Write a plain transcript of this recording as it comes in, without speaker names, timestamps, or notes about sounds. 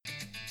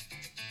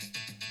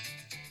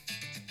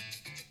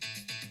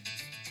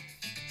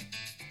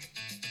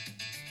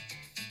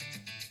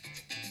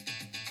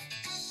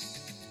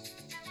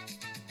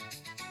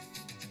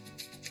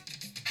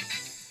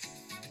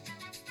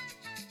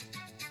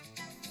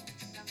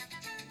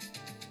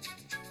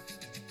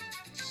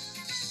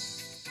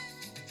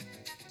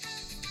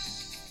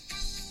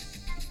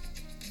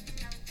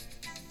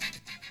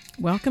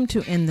Welcome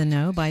to In the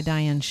Know by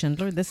Diane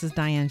Schindler. This is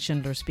Diane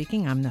Schindler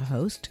speaking. I'm the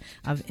host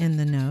of In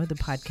the Know, the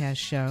podcast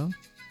show.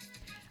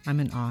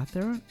 I'm an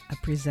author, a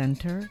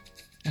presenter,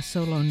 a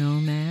solo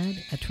nomad,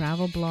 a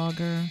travel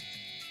blogger,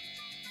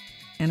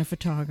 and a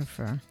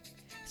photographer.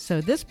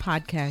 So this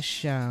podcast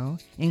show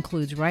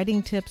includes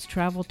writing tips,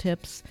 travel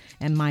tips,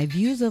 and my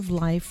views of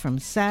life from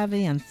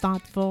savvy and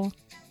thoughtful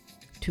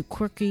to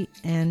quirky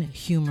and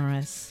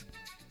humorous.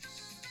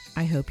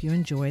 I hope you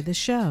enjoy the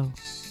show.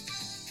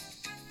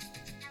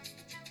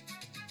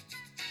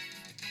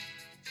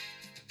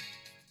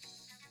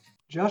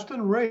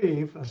 Justin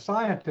Reeve, a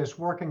scientist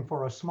working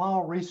for a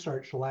small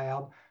research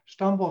lab,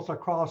 stumbles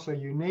across a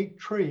unique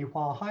tree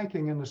while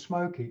hiking in the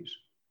Smokies.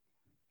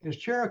 His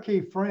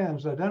Cherokee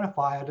friends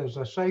identify it as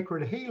a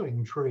sacred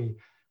healing tree,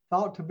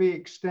 thought to be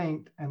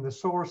extinct and the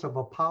source of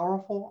a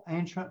powerful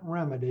ancient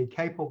remedy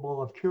capable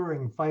of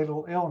curing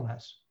fatal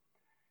illness.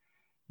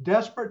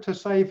 Desperate to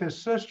save his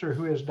sister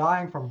who is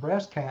dying from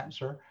breast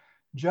cancer,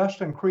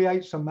 Justin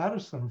creates some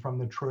medicine from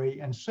the tree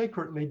and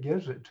secretly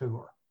gives it to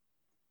her.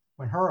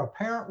 When her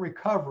apparent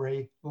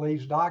recovery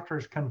leaves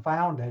doctors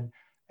confounded,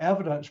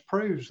 evidence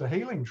proves the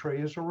healing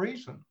tree is the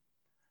reason.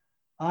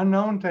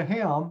 Unknown to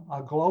him,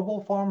 a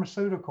global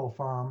pharmaceutical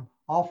firm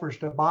offers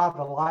to buy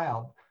the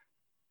lab.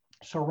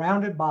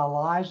 Surrounded by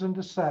lies and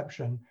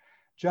deception,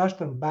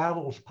 Justin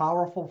battles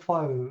powerful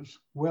foes,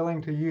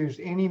 willing to use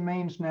any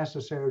means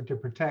necessary to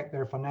protect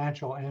their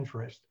financial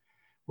interest.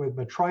 With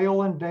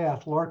betrayal and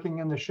death lurking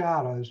in the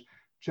shadows,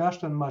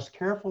 Justin must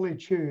carefully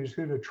choose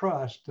who to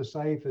trust to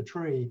save the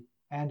tree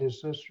and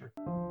his sister.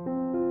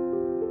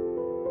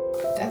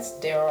 That's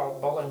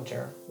Daryl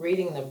Bollinger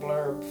reading the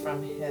blurb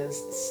from his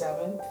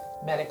seventh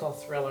medical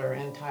thriller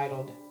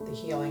entitled The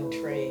Healing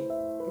Tree.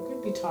 We're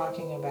going to be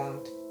talking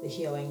about the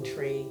healing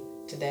tree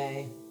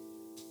today.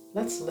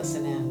 Let's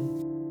listen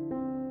in.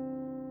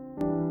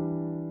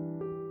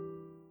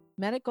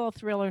 Medical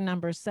thriller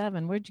number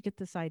 7. Where'd you get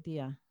this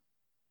idea?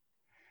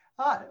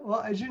 Well,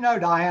 as you know,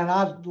 Diane,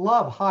 I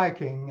love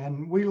hiking,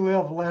 and we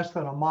live less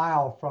than a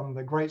mile from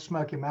the Great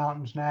Smoky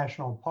Mountains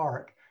National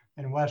Park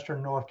in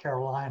western North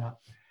Carolina.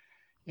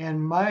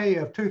 In May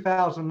of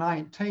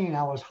 2019,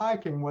 I was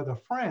hiking with a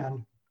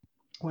friend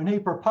when he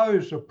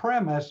proposed a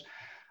premise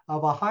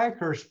of a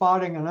hiker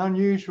spotting an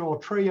unusual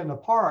tree in the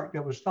park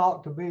that was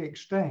thought to be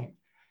extinct.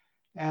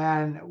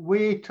 And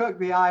we took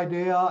the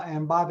idea,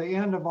 and by the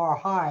end of our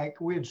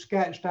hike, we had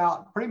sketched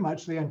out pretty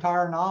much the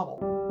entire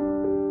novel.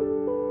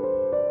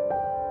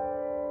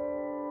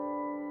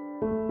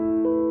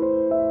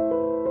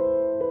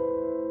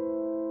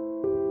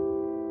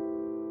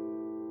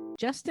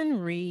 Justin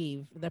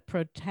Reeve, the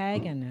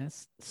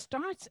protagonist,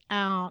 starts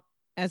out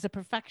as a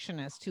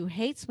perfectionist who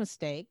hates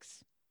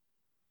mistakes.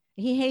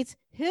 He hates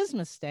his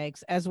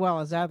mistakes as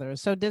well as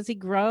others. So does he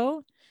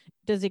grow?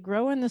 Does he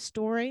grow in the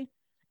story?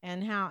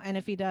 And how? And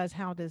if he does,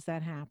 how does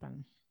that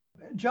happen?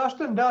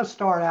 Justin does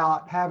start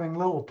out having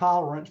little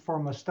tolerance for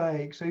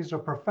mistakes. He's a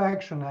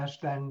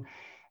perfectionist, and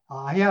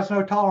he has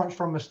no tolerance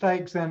for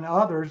mistakes in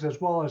others as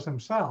well as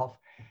himself.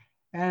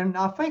 And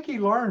I think he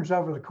learns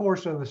over the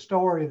course of the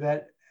story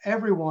that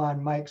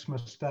everyone makes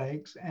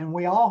mistakes and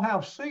we all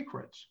have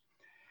secrets.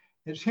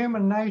 It's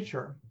human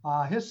nature.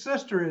 His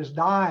sister is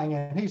dying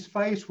and he's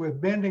faced with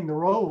bending the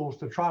rules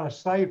to try to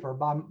save her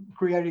by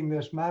creating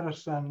this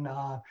medicine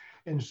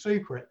in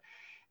secret.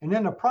 And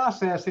in the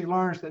process, he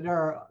learns that there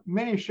are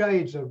many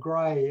shades of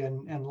gray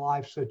in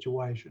life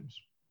situations.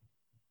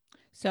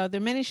 So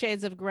there are many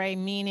shades of gray,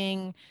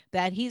 meaning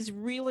that he's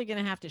really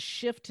going to have to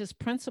shift his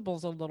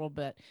principles a little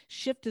bit,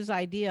 shift his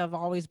idea of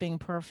always being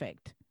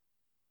perfect.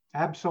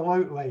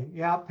 Absolutely.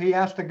 Yep. He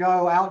has to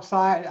go out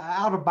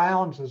of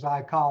bounds, as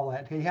I call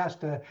it. He has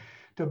to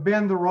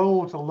bend the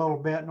rules a little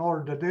bit in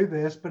order to do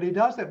this, but he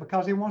does it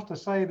because he wants to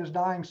save his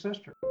dying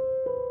sister.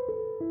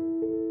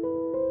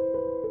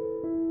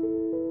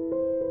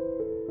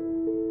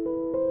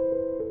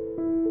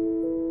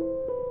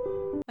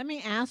 Let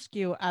me ask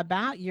you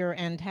about your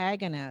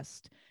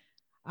antagonist.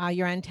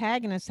 Your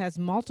antagonist has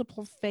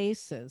multiple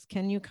faces.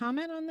 Can you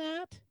comment on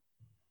that?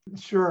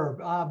 Sure.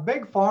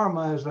 Big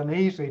Pharma is an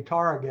easy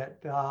target.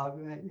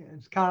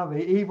 It's kind of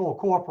the evil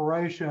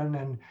corporation,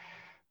 and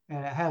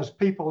it has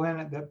people in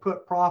it that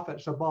put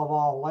profits above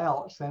all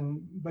else.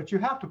 But you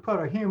have to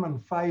put a human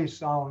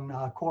face on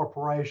a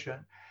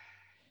corporation.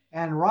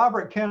 And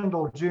Robert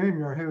Kendall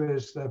Jr., who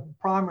is the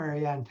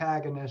primary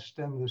antagonist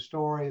in the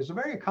story, is a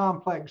very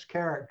complex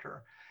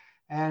character.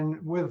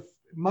 And with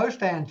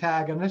most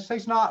antagonists,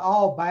 he's not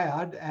all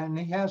bad, and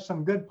he has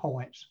some good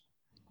points.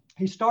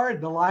 He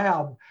started the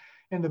lab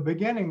in the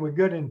beginning with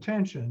good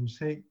intentions.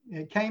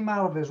 It came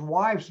out of his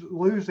wife's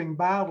losing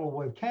battle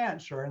with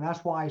cancer, and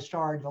that's why he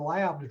started the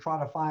lab to try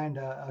to find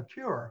a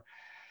cure.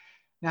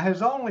 Now,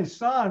 his only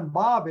son,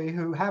 Bobby,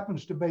 who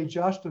happens to be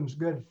Justin's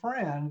good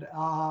friend,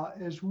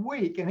 is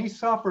weak, and he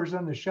suffers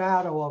in the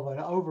shadow of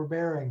an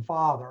overbearing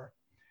father.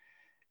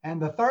 And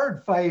the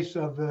third face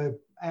of the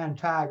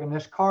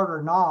antagonist,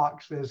 Carter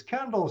Knox, is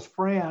Kendall's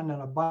friend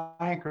and a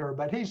banker,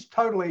 but he's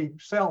totally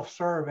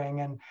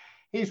self-serving, and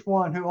he's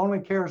one who only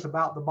cares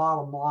about the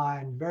bottom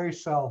line, very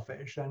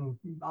selfish, and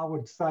I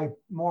would say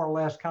more or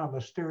less kind of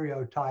a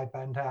stereotype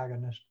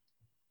antagonist.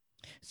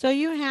 So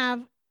you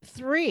have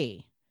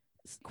three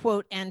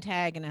quote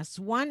antagonists.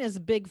 One is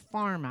big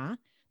pharma,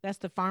 that's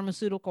the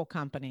pharmaceutical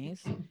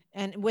companies,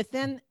 and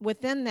within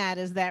that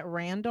is that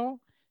Randall.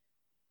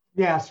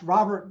 Yes,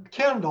 Robert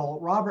I'm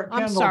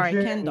Kendall sorry,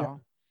 Jr.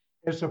 Kendall.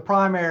 is the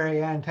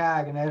primary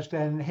antagonist,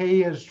 and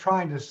he is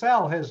trying to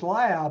sell his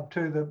lab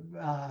to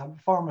the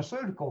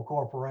pharmaceutical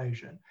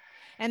corporation.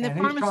 And the And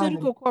he's trying to,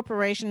 pharmaceutical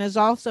corporation is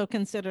also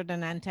considered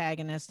an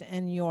antagonist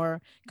in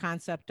your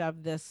concept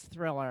of this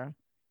thriller.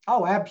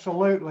 oh,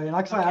 absolutely. And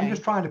like I say, I'm Okay.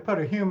 just trying to put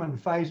a human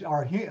face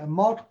or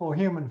multiple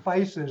human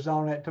faces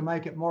on it to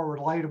make it more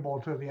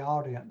relatable to the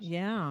audience.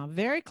 Yeah,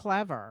 very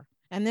clever.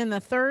 And then the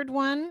third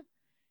one,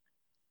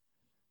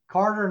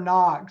 Carter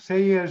Knox,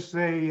 he is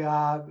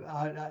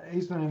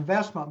he's an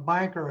investment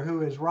banker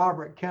who is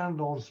Robert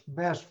Kendall's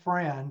best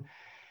friend.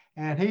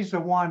 And he's the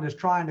one that's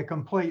trying to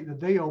complete the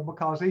deal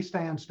because he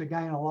stands to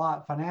gain a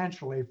lot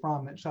financially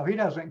from it. So he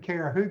doesn't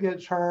care who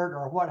gets hurt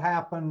or what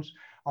happens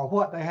or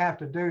what they have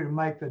to do to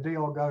make the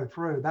deal go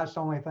through. That's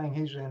the only thing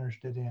he's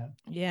interested in.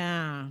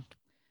 yeah,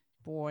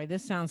 boy,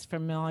 this sounds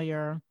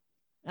familiar.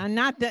 And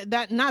not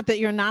that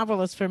your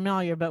novel is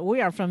familiar, but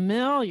we are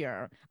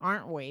familiar,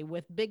 aren't we,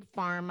 with big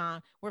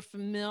pharma. We're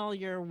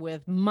familiar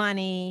with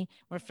money.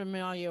 We're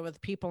familiar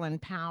with people in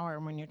power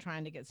when you're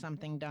trying to get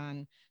something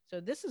done.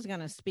 So this is going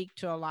to speak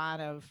to a lot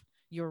of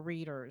your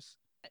readers.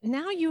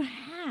 Now you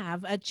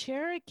have a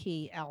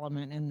Cherokee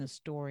element in the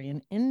story,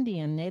 an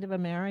Indian Native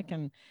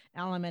American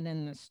element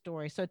in the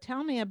story. So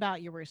tell me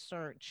about your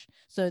research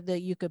so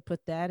that you could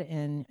put that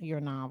in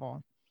your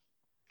novel.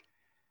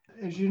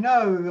 As you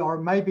know, or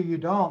maybe you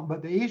don't,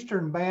 but the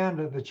eastern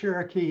band of the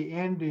Cherokee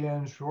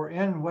Indians were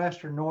in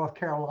western North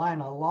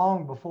Carolina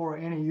long before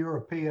any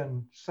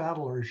European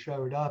settlers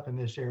showed up in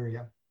this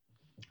area.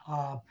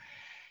 Uh,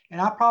 and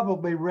I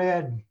probably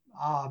read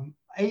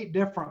 8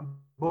 different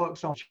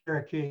books on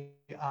Cherokee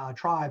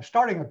tribes,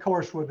 starting, of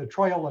course, with the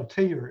Trail of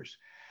Tears.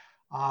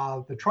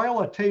 The Trail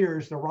of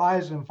Tears, The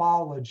Rise and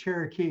Fall of the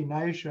Cherokee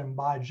Nation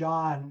by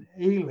John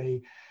Ely,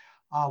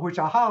 which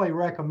I highly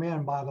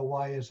recommend, by the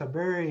way. Is a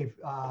very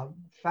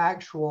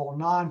factual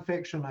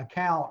nonfiction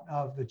account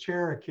of the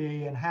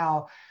Cherokee and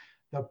how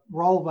the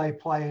role they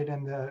played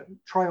in the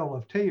Trail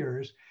of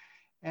Tears.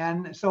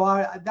 And so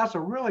that's a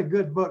really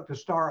good book to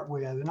start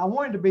with. And I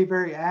wanted to be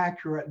very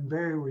accurate and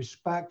very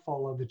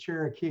respectful of the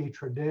Cherokee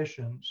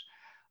traditions.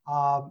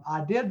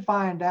 I did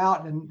find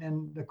out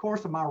in the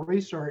course of my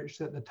research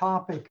that the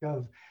topic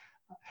of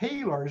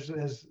healers,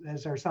 as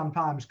they're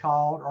sometimes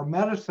called, or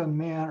medicine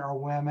men or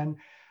women,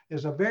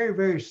 is a very,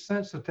 very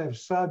sensitive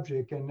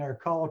subject in their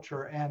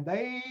culture, and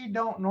they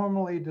don't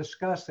normally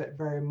discuss it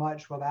very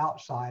much with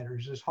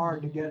outsiders. It's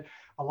hard to get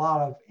a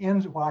lot of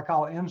what I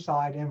call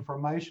inside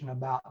information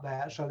about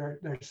that. So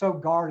they're so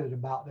guarded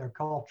about their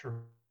culture.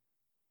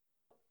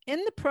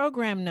 In the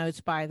program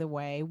notes, by the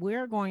way,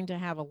 we're going to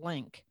have a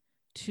link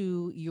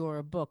to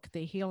your book,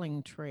 The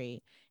Healing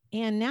Tree.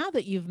 And now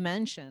that you've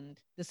mentioned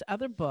this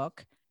other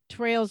book,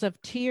 Trails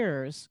of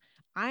Tears,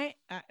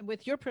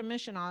 with your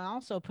permission, I'll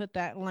also put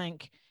that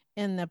link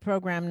in the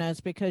program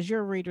notes because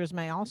your readers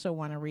may also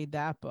want to read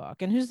that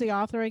book. And who's the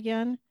author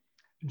again?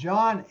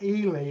 John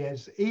Ely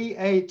is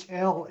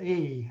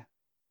EHLE,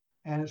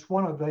 and it's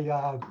one of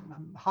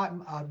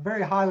the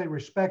very highly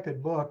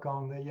respected book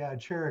on the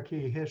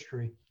Cherokee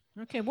history.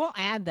 Okay, we'll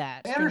add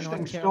that.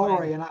 Interesting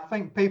story, and I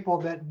think people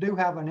that do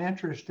have an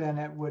interest in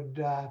it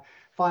would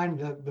find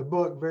the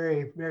book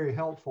very, very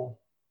helpful.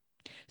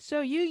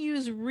 So you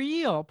use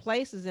real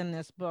places in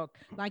this book,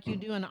 like you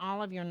do in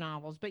all of your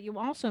novels, but you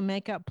also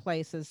make up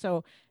places.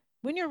 So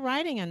when you're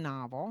writing a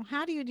novel,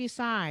 how do you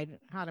decide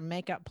how to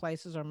make up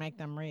places or make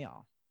them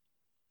real?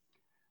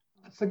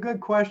 That's a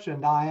good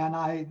question, Diane.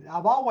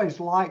 I've always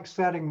liked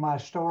setting my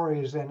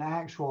stories in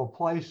actual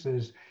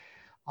places.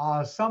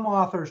 Some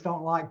authors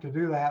don't like to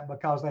do that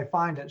because they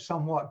find it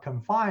somewhat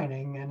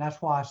confining, and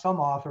that's why some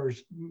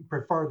authors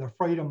prefer the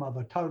freedom of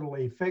a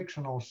totally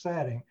fictional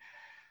setting.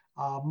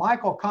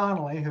 Michael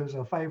Connelly, who's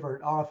a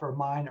favorite author of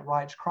mine that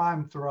writes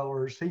crime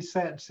thrillers, he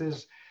sets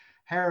his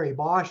Harry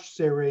Bosch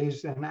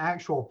series in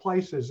actual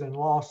places in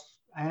Los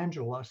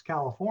Angeles,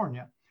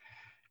 California.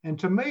 And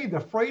to me, the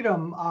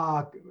freedom,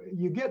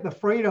 you get the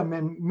freedom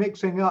in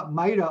mixing up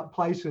made up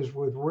places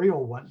with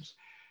real ones.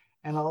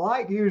 And I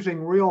like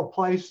using real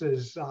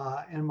places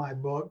in my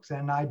books,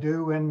 and I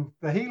do in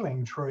The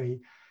Healing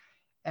Tree.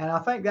 And I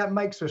think that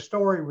makes a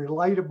story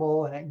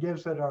relatable and it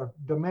gives it a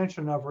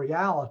dimension of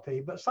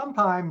reality. But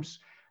sometimes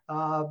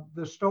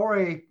the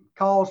story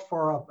calls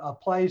for a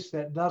place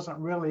that doesn't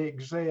really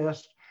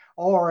exist,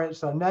 or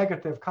it's a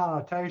negative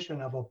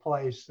connotation of a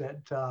place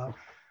that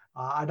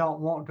I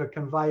don't want to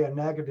convey a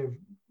negative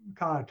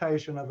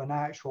connotation of an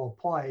actual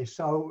place.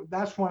 So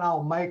that's when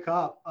I'll make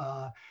up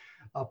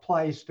a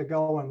place to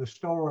go in the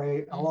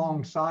story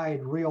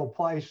alongside real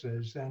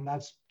places. And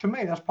that's, to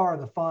me, that's part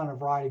of the fun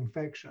of writing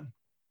fiction.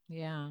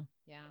 Yeah,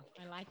 yeah,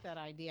 I like that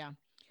idea.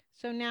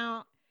 So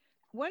now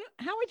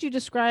How would you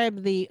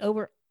describe the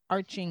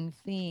overarching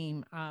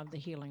theme of the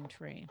Healing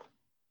Tree?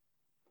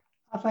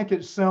 I think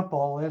it's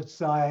simple. It's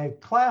a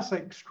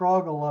classic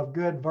struggle of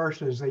good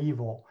versus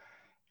evil.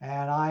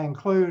 And I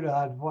include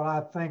what I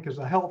think is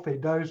a healthy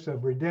dose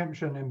of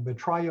redemption and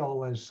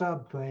betrayal as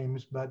sub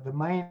themes, but the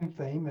main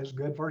theme is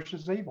good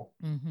versus evil.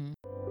 Mm-hmm.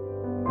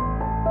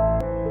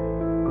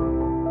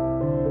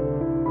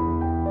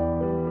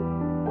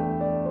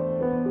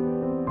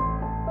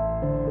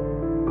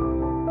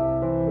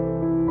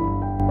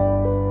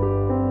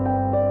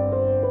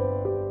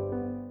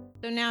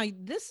 So now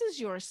this is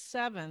your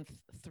 7th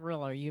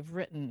thriller. You've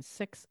written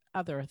 6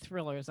 other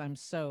thrillers. I'm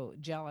so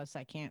jealous.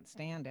 I can't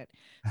stand it.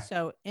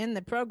 So in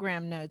the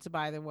program notes,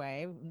 by the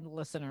way,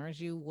 listeners,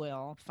 you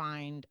will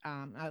find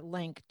a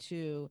link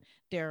to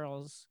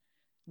Daryl's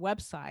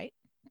website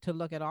to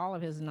look at all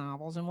of his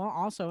novels. And we'll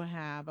also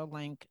have a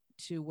link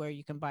to where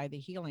you can buy The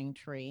Healing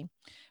Tree.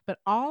 But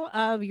all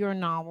of your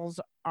novels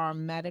are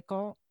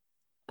medical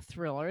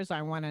thrillers.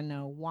 I want to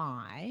know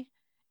why.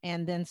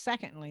 And then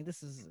secondly,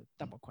 this is a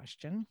double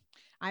question.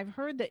 I've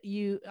heard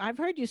you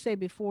say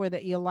before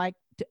that you like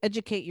to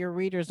educate your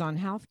readers on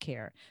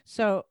healthcare.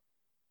 So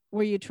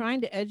were you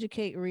trying to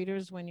educate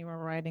readers when you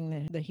were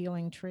writing the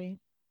Healing Tree?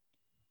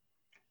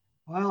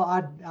 Well,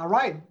 I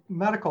write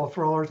medical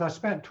thrillers. I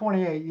spent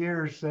 28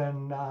 years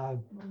in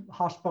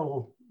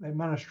hospital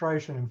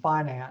administration and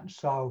finance.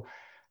 So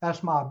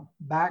that's my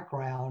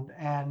background.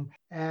 And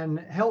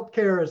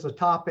healthcare is a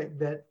topic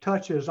that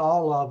touches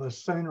all of us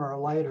sooner or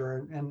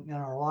later in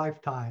our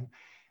lifetime.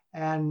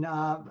 And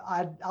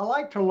I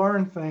like to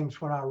learn things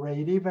when I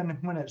read, even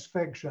when it's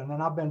fiction.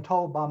 And I've been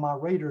told by my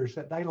readers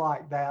that they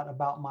like that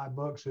about my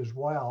books as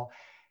well.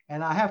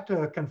 And I have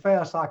to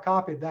confess, I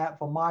copied that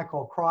from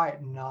Michael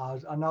Crichton,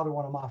 another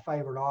one of my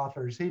favorite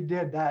authors. He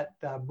did that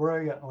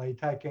brilliantly,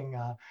 taking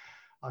a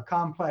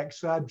complex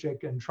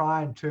subject and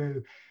trying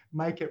to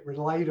make it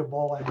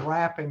relatable and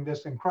wrapping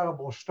this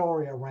incredible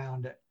story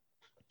around it.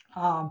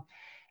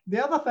 The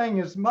other thing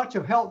is much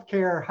of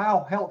healthcare,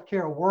 how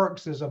healthcare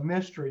works is a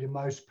mystery to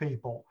most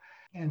people.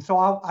 And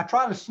so I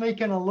try to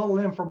sneak in a little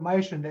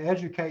information to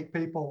educate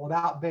people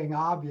without being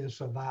obvious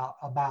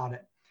about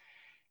it.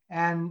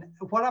 And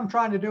what I'm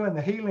trying to do in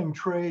the Healing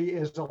Tree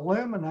is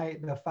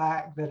illuminate the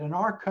fact that in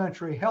our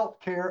country,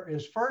 healthcare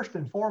is first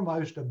and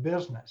foremost a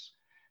business.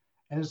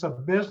 And it's a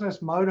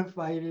business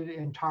motivated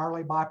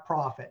entirely by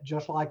profit,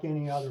 just like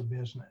any other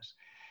business.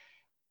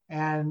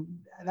 And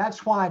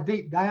that's why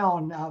deep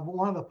down,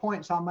 one of the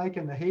points I make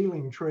in the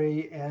Healing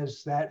Tree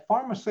is that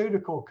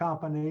pharmaceutical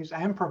companies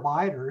and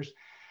providers,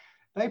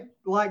 they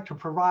like to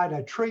provide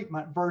a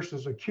treatment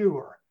versus a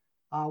cure.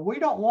 We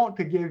don't want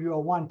to give you a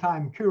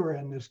one-time cure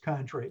in this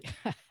country.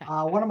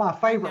 One of my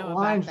favorite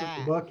lines in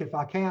the book, if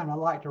I can, I'd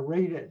like to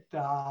read it,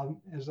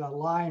 is a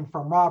line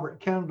from Robert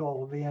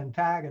Kendall, the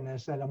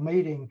antagonist, at a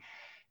meeting.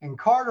 And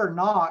Carter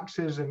Knox,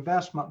 his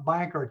investment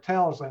banker,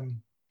 tells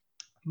him,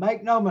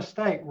 "Make no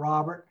mistake,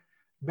 Robert,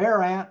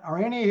 Verant or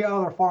any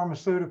other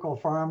pharmaceutical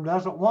firm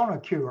doesn't want a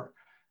cure.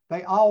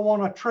 They all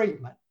want a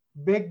treatment.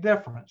 Big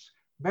difference.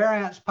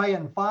 Verant's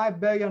paying $5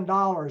 billion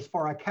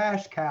for a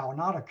cash cow,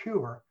 not a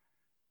cure.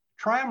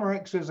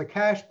 Tramerix is a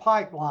cash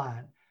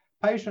pipeline.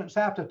 Patients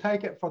have to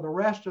take it for the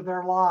rest of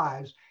their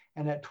lives,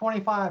 and at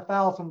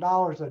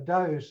 $25,000 a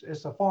dose,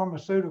 it's a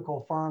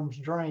pharmaceutical firm's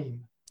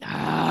dream."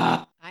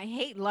 I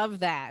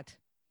love that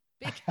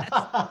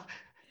because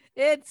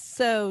it's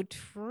so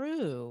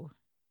true.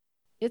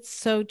 It's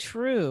so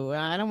true.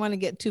 I don't want to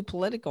get too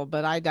political,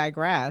 but I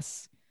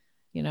digress.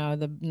 You know,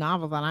 the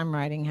novel that I'm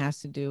writing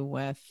has to do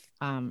with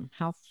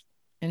health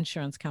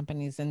insurance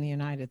companies in the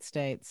United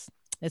States.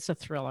 It's a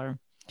thriller.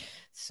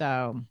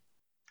 So,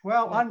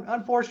 well,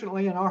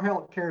 unfortunately, in our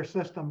healthcare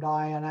system,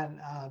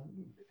 Diane,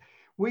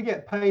 we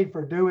get paid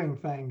for doing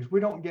things. We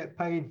don't get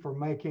paid for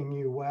making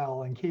you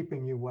well and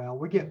keeping you well.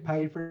 We get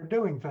paid for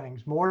doing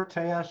things, more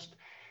tests,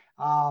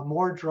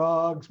 more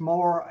drugs,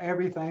 more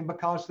everything,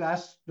 because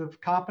that's the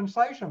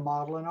compensation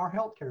model in our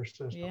healthcare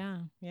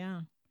system.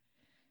 Yeah.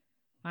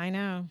 I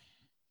know.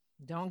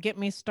 Don't get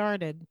me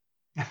started.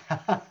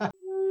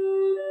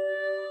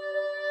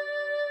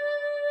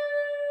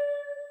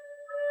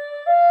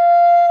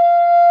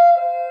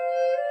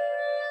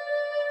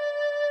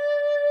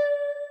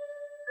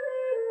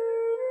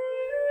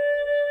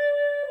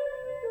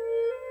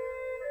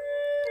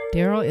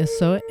 Daryl is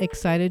so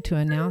excited to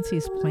announce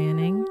he's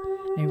planning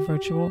a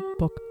virtual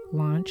book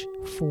launch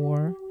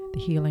for The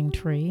Healing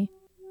Tree.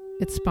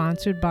 It's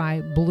sponsored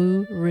by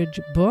Blue Ridge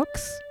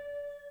Books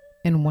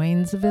in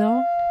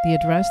Waynesville. The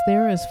address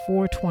there is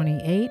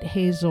 428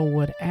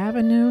 Hazelwood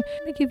Avenue.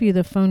 Let me give you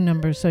the phone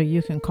number so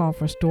you can call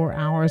for store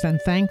hours,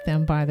 and thank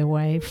them, by the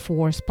way,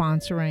 for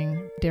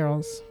sponsoring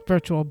Daryl's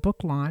virtual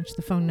book launch.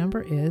 The phone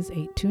number is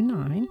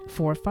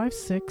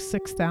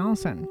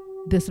 829-456-6000.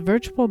 This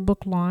virtual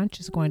book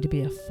launch is going to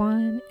be a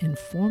fun,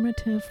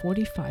 informative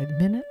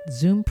 45-minute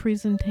Zoom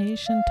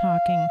presentation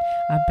talking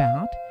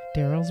about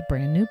Daryl's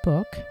brand new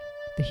book,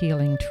 The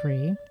Healing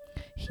Tree.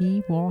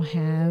 He will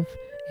have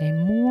a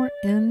more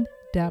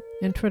in-depth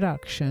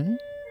introduction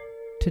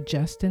to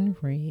Justin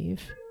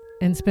Reeve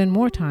and spend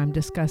more time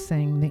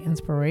discussing the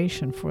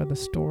inspiration for the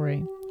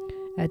story.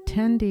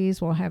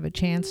 Attendees will have a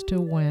chance to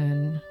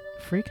win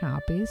free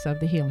copies of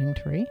The Healing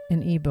Tree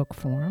in ebook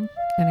form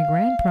and a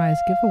grand prize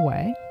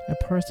giveaway, a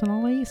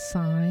personally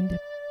signed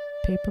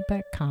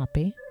paperback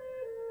copy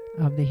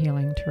of The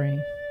Healing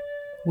Tree.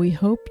 We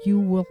hope you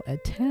will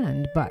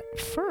attend, but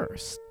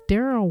first,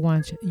 Daryl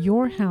wants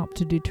your help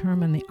to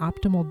determine the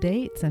optimal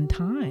dates and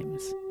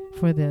times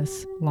for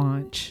this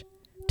launch.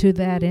 To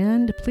that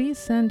end, please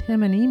send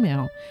him an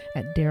email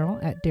at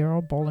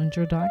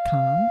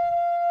daryl@darylbollinger.com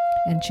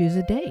and choose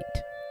a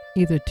date,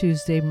 either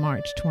Tuesday,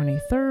 March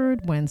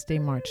 23rd, Wednesday,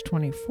 March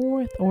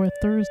 24th, or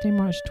Thursday,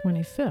 March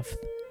 25th.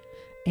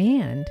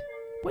 And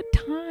what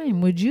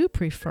time would you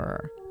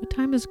prefer? What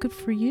time is good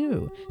for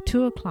you?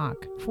 2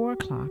 o'clock, 4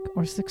 o'clock,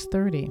 or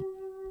 6:30?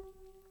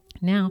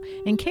 Now,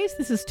 in case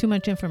this is too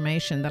much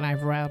information that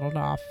I've rattled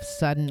off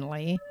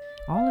suddenly,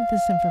 all of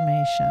this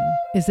information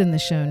is in the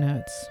show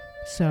notes.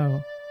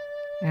 So,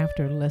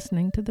 after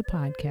listening to the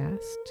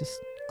podcast, just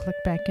click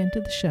back into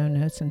the show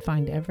notes and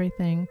find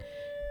everything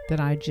that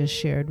I just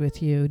shared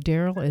with you.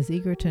 Daryl is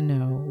eager to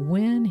know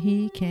when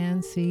he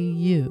can see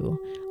you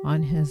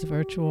on his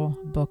virtual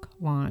book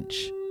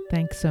launch.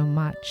 Thanks so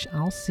much.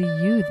 I'll see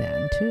you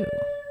then, too.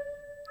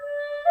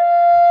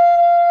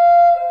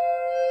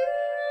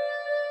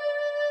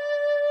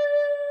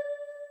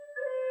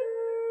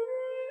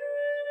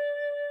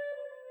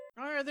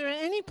 Are there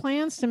any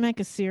plans to make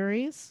a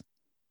series?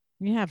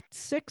 You have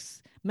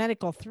 6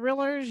 medical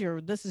thrillers.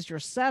 This is your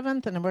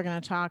 7th, and then we're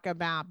going to talk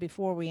about,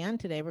 before we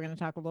end today, we're going to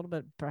talk a little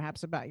bit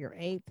perhaps about your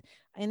 8th.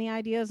 Any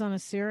ideas on a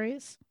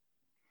series?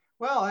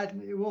 Well, I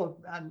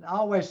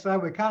always say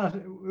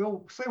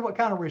we'll see what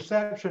kind of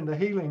reception The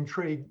Healing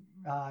Tree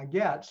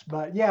gets.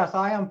 But yes,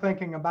 I am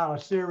thinking about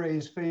a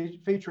series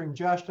featuring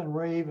Justin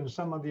Reeve and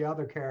some of the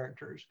other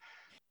characters.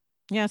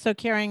 Yeah, so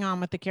carrying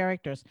on with the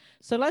characters.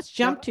 So let's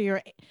jump to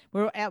your.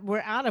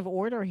 We're out of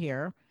order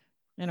here,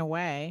 in a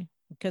way,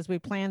 because we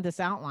planned this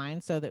outline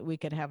so that we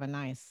could have a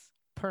nice,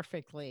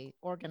 perfectly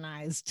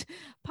organized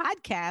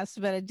podcast.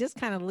 But it just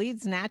kind of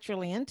leads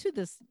naturally into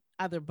this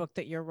other book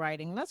that you're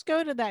writing. Let's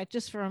go to that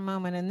just for a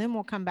moment, and then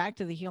we'll come back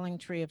to The Healing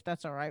Tree if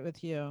that's all right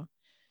with you.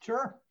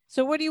 Sure.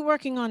 So what are you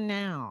working on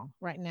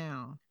right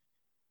now?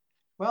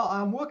 Well,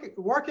 I'm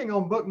working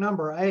on book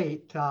number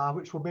 8,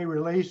 which will be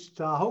released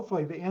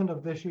hopefully the end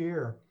of this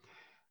year.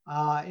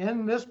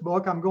 In this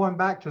book, I'm going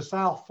back to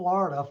South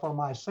Florida for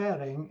my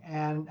setting,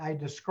 and a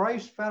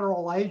disgraced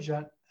federal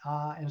agent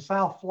in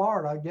South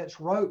Florida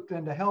gets roped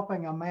into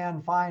helping a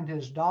man find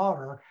his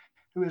daughter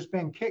who has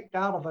been kicked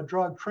out of a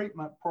drug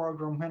treatment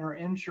program when her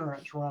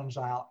insurance runs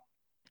out.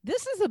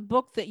 This is a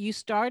book that you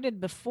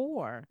started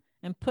before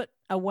and put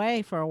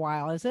away for a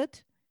while, is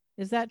it?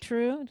 Is that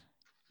true?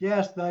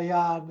 Yes,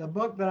 the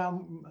book that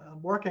I'm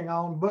working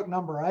on, book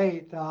number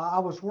 8, I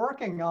was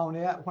working on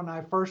it when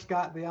I first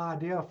got the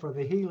idea for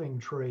The Healing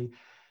Tree.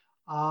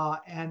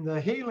 And The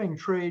Healing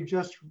Tree,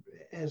 just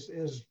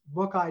as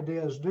book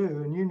ideas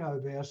do, and you know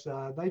this,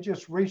 they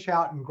just reach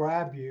out and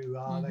grab you.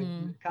 They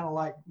kind of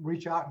like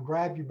reach out and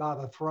grab you by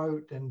the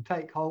throat and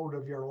take hold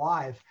of your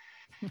life.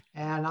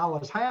 And I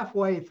was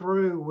halfway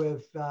through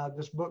with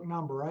this book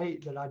number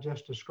 8 that I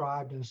just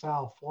described in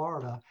South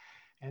Florida.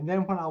 And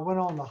then when I went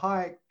on the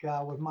hike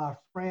with my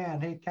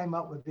friend, he came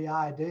up with the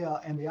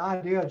idea, and the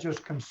idea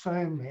just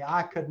consumed me.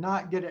 I could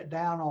not get it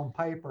down on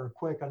paper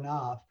quick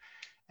enough.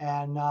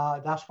 And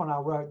that's when I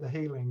wrote The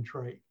Healing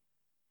Tree.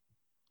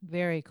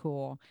 Very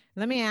cool.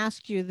 Let me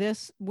ask you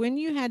this. When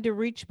you had to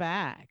reach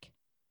back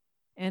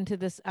into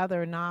this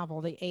other novel,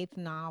 the 8th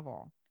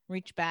novel,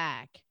 reach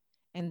back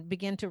and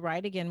begin to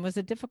write again, was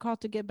it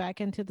difficult to get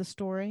back into the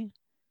story?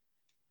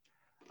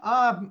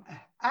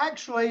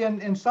 Actually,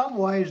 in some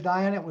ways,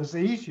 Diane, it was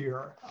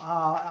easier.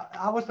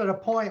 I was at a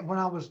point when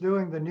I was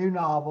doing the new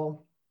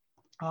novel.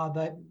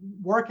 The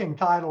working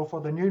title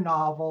for the new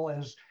novel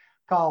is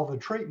called The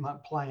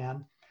Treatment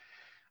Plan.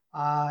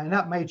 And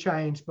that may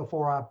change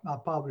before I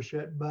publish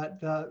it. But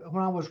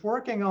when I was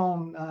working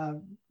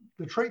on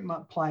The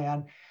Treatment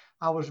Plan,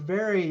 I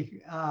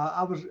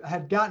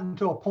had gotten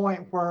to a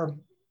point where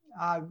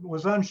I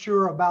was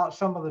unsure about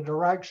some of the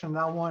direction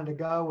that I wanted to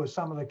go with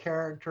some of the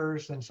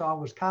characters. And so I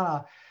was kind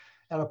of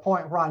at a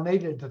point where I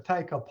needed to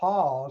take a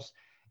pause.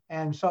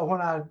 And so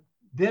when I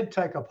did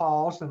take a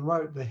pause and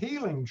wrote The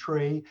Healing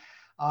Tree,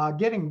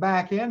 getting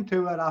back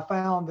into it, I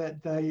found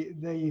that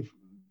the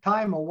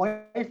time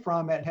away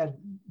from it had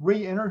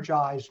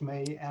re-energized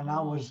me. And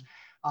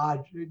I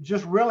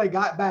just really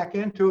got back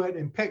into it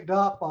and picked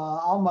up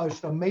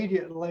almost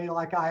immediately,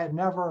 like I had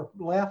never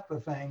left the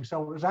thing.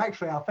 So it was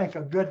actually, I think,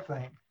 a good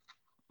thing.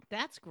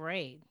 That's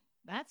great.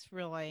 That's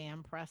really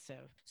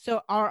impressive.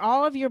 So are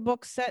all of your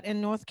books set in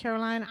North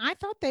Carolina? I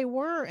thought they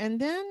were. And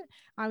then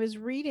I was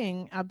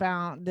reading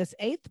about this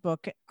 8th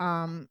book,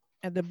 the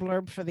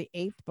blurb for the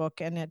 8th book,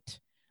 and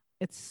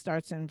it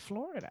starts in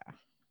Florida.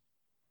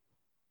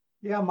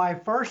 Yeah, my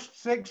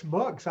first 6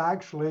 books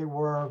actually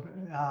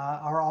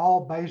are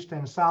all based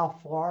in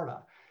South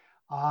Florida.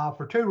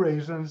 for two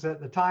reasons. At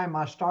the time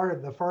I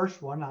started the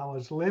first one, I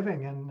was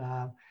living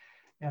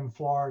in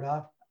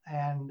Florida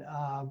and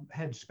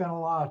had spent a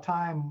lot of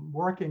time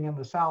working in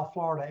the South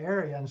Florida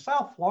area. And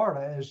South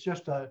Florida is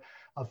just a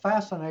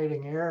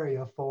fascinating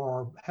area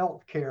for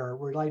healthcare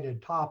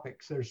related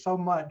topics. There's so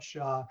much,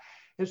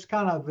 it's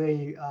kind of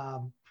the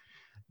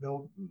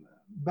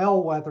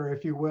bellwether,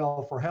 if you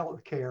will, for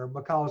healthcare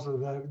because of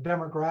the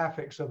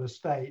demographics of the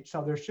state.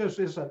 So there's just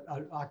is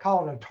I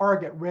call it a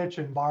target rich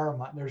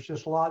environment. There's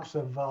just lots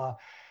of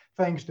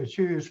things to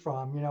choose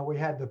from. You know, we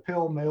had the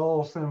pill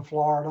mills in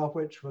Florida,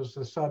 which was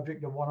the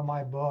subject of one of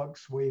my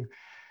books. We've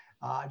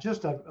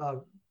just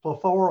a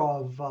plethora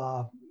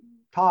of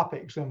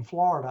topics in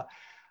Florida.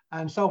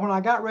 And so when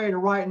I got ready to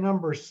write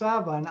number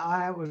 7,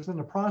 I was in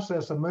the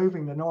process of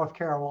moving to North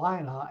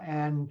Carolina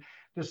and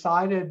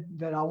decided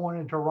that I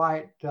wanted to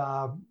write,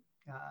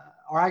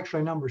 or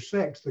actually number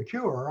 6, The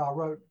Cure. I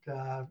wrote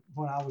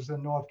when I was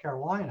in North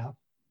Carolina,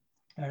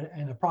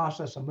 in the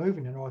process of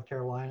moving to North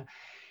Carolina.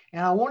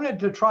 And I wanted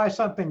to try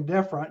something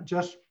different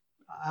just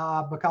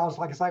because,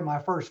 like I say, my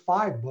first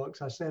 5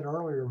 books, I said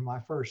earlier, my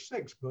first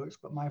 6 books,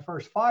 but my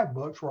first 5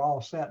 books were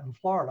all set in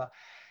Florida.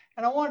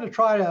 And I wanted to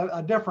try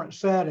a different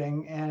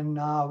setting. And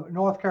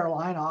North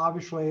Carolina,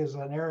 obviously, is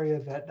an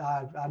area that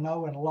I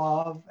know and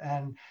love.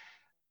 And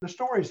the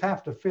stories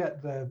have to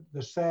fit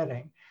the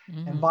setting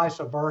and vice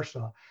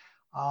versa.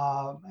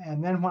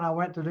 And then when I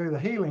went to do the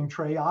Healing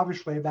Tree,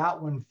 obviously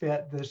that one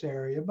fit this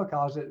area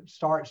because it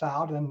starts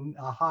out in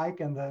a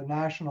hike in the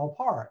national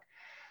park.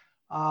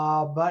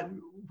 But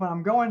when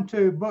I'm going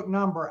to book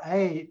number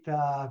 8,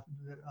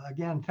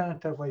 again,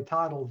 tentatively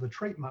titled The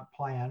Treatment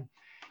Plan,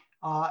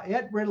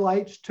 it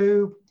relates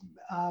to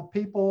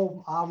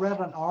people. I read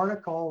an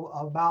article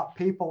about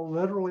people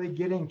literally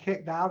getting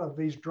kicked out of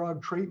these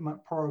drug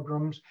treatment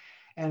programs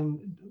and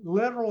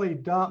literally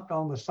dumped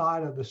on the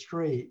side of the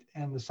street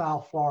in the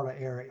South Florida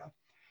area.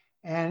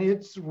 And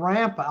it's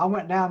rampant. I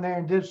went down there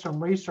and did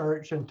some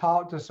research and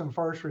talked to some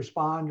first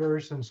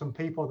responders and some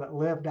people that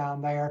live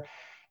down there.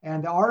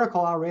 And the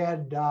article I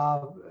read,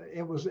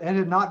 it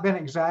had not been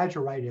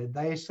exaggerated.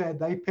 They said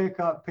they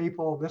pick up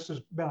people. This has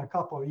been a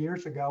couple of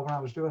years ago when I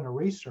was doing the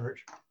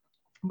research,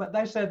 but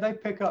they said they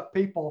pick up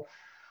people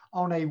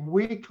on a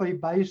weekly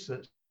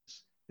basis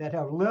that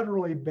have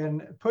literally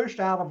been pushed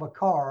out of a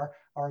car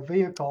or a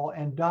vehicle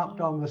and dumped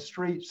on the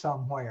street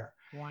somewhere.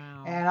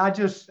 Wow. And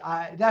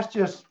that's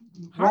just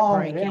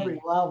wrong at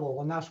every level.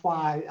 And that's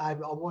why I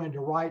wanted to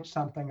write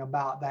something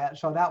about that.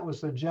 So that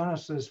was the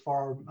genesis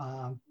for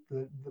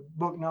the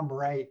book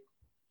number 8.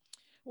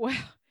 Well,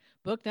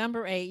 book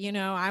number 8, you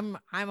know, I'm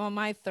on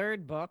my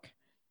 3rd book.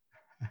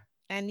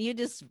 And you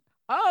just,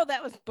 oh,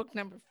 that was book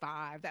number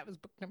 5. That was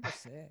book number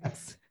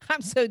 6.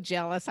 I'm so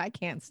jealous. I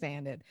can't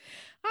stand it.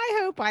 I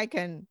hope I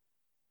can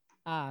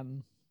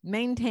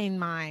maintain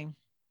my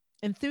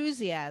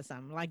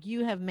enthusiasm like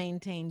you have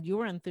maintained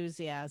your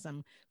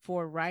enthusiasm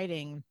for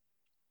writing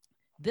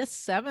this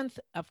 7th,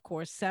 of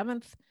course,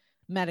 7th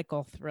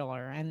medical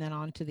thriller, and then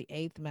on to the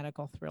 8th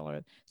medical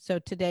thriller. So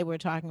today we're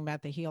talking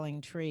about The Healing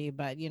Tree,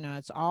 but you know,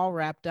 it's all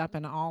wrapped up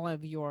in all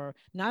of your,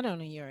 not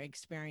only your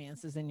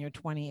experiences in your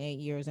 28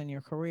 years in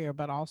your career,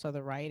 but also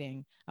the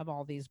writing of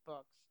all these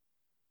books.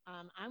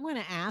 I want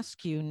to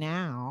ask you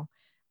now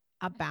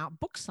about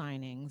book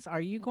signings.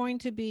 Are you going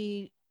to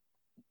be,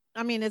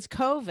 I mean, it's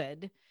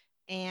COVID,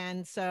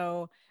 and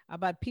so,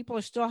 but people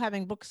are still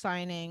having book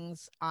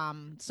signings.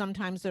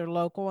 Sometimes they're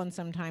local and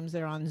sometimes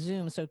they're on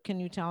Zoom. So can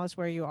you tell us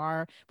where you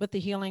are with The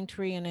Healing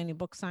Tree and any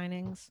book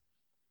signings?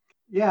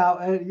 Yeah,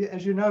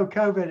 as you know,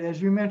 COVID,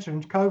 as you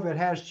mentioned, COVID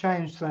has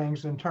changed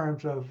things in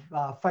terms of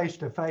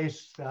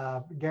face-to-face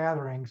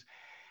gatherings.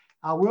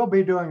 I will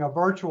be doing a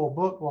virtual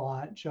book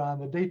launch.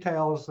 The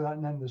details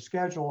and then the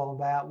schedule on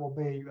that will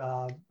be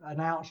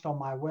announced on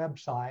my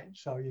website.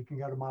 So you can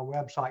go to my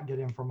website and get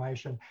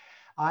information.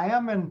 I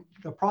am in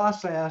the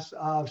process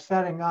of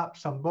setting up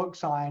some book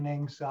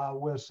signings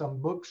with some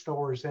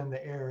bookstores in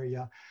the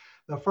area.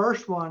 The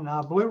first one,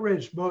 Blue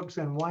Ridge Books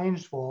in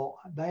Waynesville,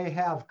 they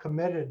have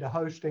committed to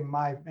hosting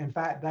in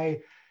fact,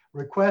 they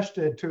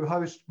requested to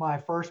host my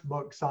first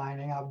book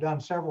signing. I've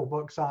done several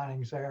book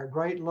signings there.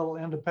 Great little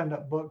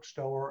independent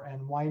bookstore in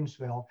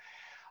Waynesville.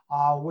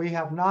 We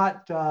have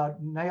not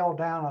nailed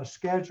down a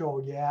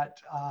schedule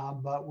yet,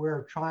 but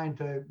we're trying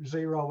to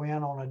zero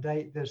in on a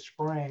date this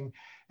spring,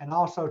 and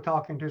also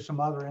talking to some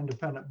other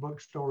independent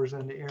bookstores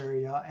in the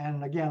area.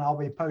 And again, I'll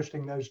be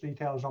posting those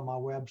details on my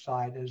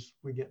website as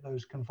we get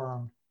those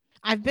confirmed.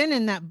 I've been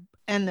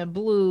in the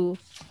Blue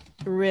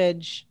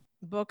Ridge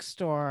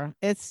bookstore.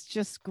 It's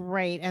just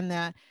great, and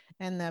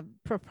the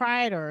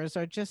proprietors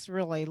are just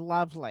really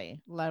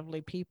lovely,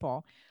 lovely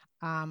people.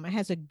 It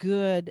has a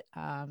good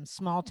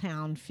small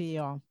town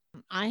feel.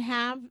 I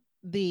have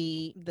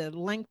the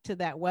link to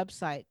that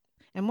website.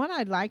 And what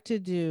I'd like to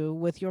do,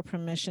 with your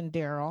permission,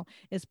 Daryl,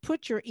 is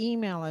put your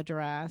email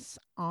address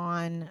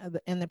in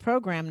the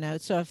program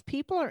notes. So if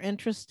people are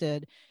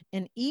interested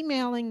in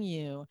emailing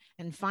you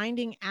and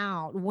finding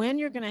out when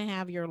you're going to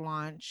have your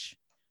launching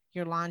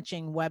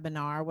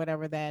webinar,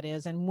 whatever that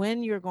is, and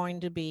when you're going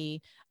to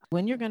be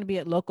when you're going to be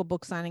at local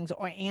book signings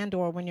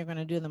or when you're going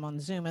to do them on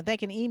Zoom, and they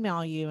can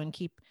email you and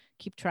keep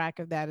track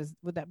of that.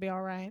 Would that be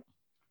all right?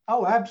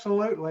 Oh,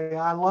 absolutely.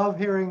 I love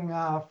hearing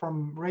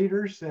from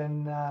readers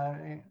and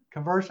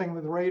conversing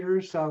with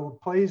readers. So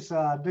please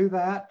do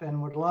that,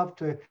 and would love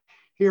to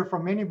hear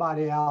from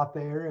anybody out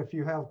there. If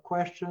you have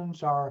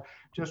questions or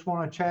just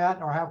want to chat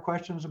or have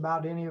questions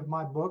about any of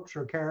my books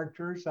or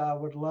characters, I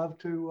would love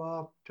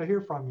to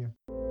hear from you.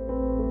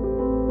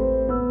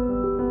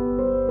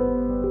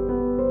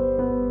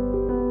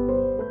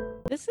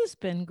 This has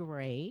been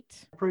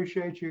great.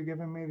 Appreciate you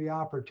giving me the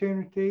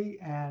opportunity,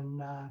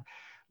 and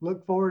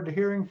look forward to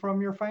hearing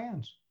from your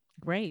fans.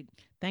 Great.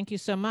 Thank you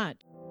so much.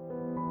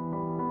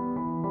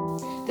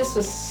 This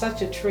was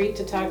such a treat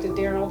to talk to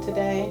Daryl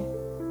today.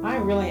 I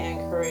really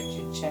encourage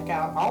you to check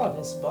out all of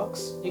his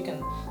books. You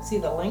can see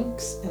the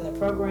links in the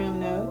program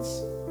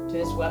notes to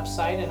his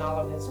website and all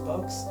of his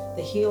books.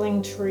 The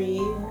Healing Tree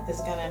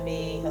is going to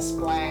be a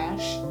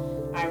splash.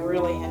 I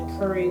really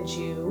encourage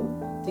you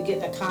to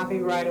get a copy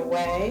right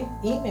away.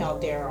 Email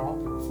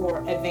Daryl for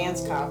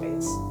advance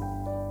copies.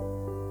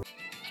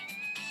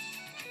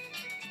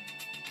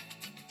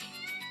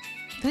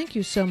 Thank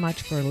you so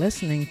much for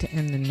listening to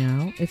In the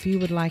Know. If you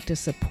would like to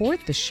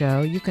support the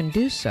show, you can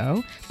do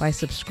so by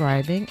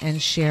subscribing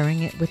and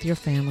sharing it with your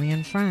family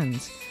and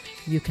friends.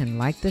 You can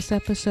like this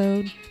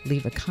episode,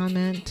 leave a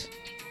comment,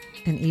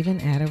 and even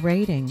add a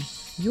rating.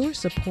 Your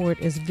support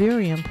is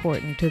very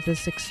important to the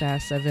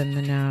success of In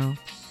the Know.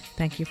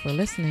 Thank you for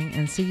listening,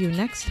 and see you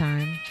next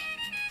time.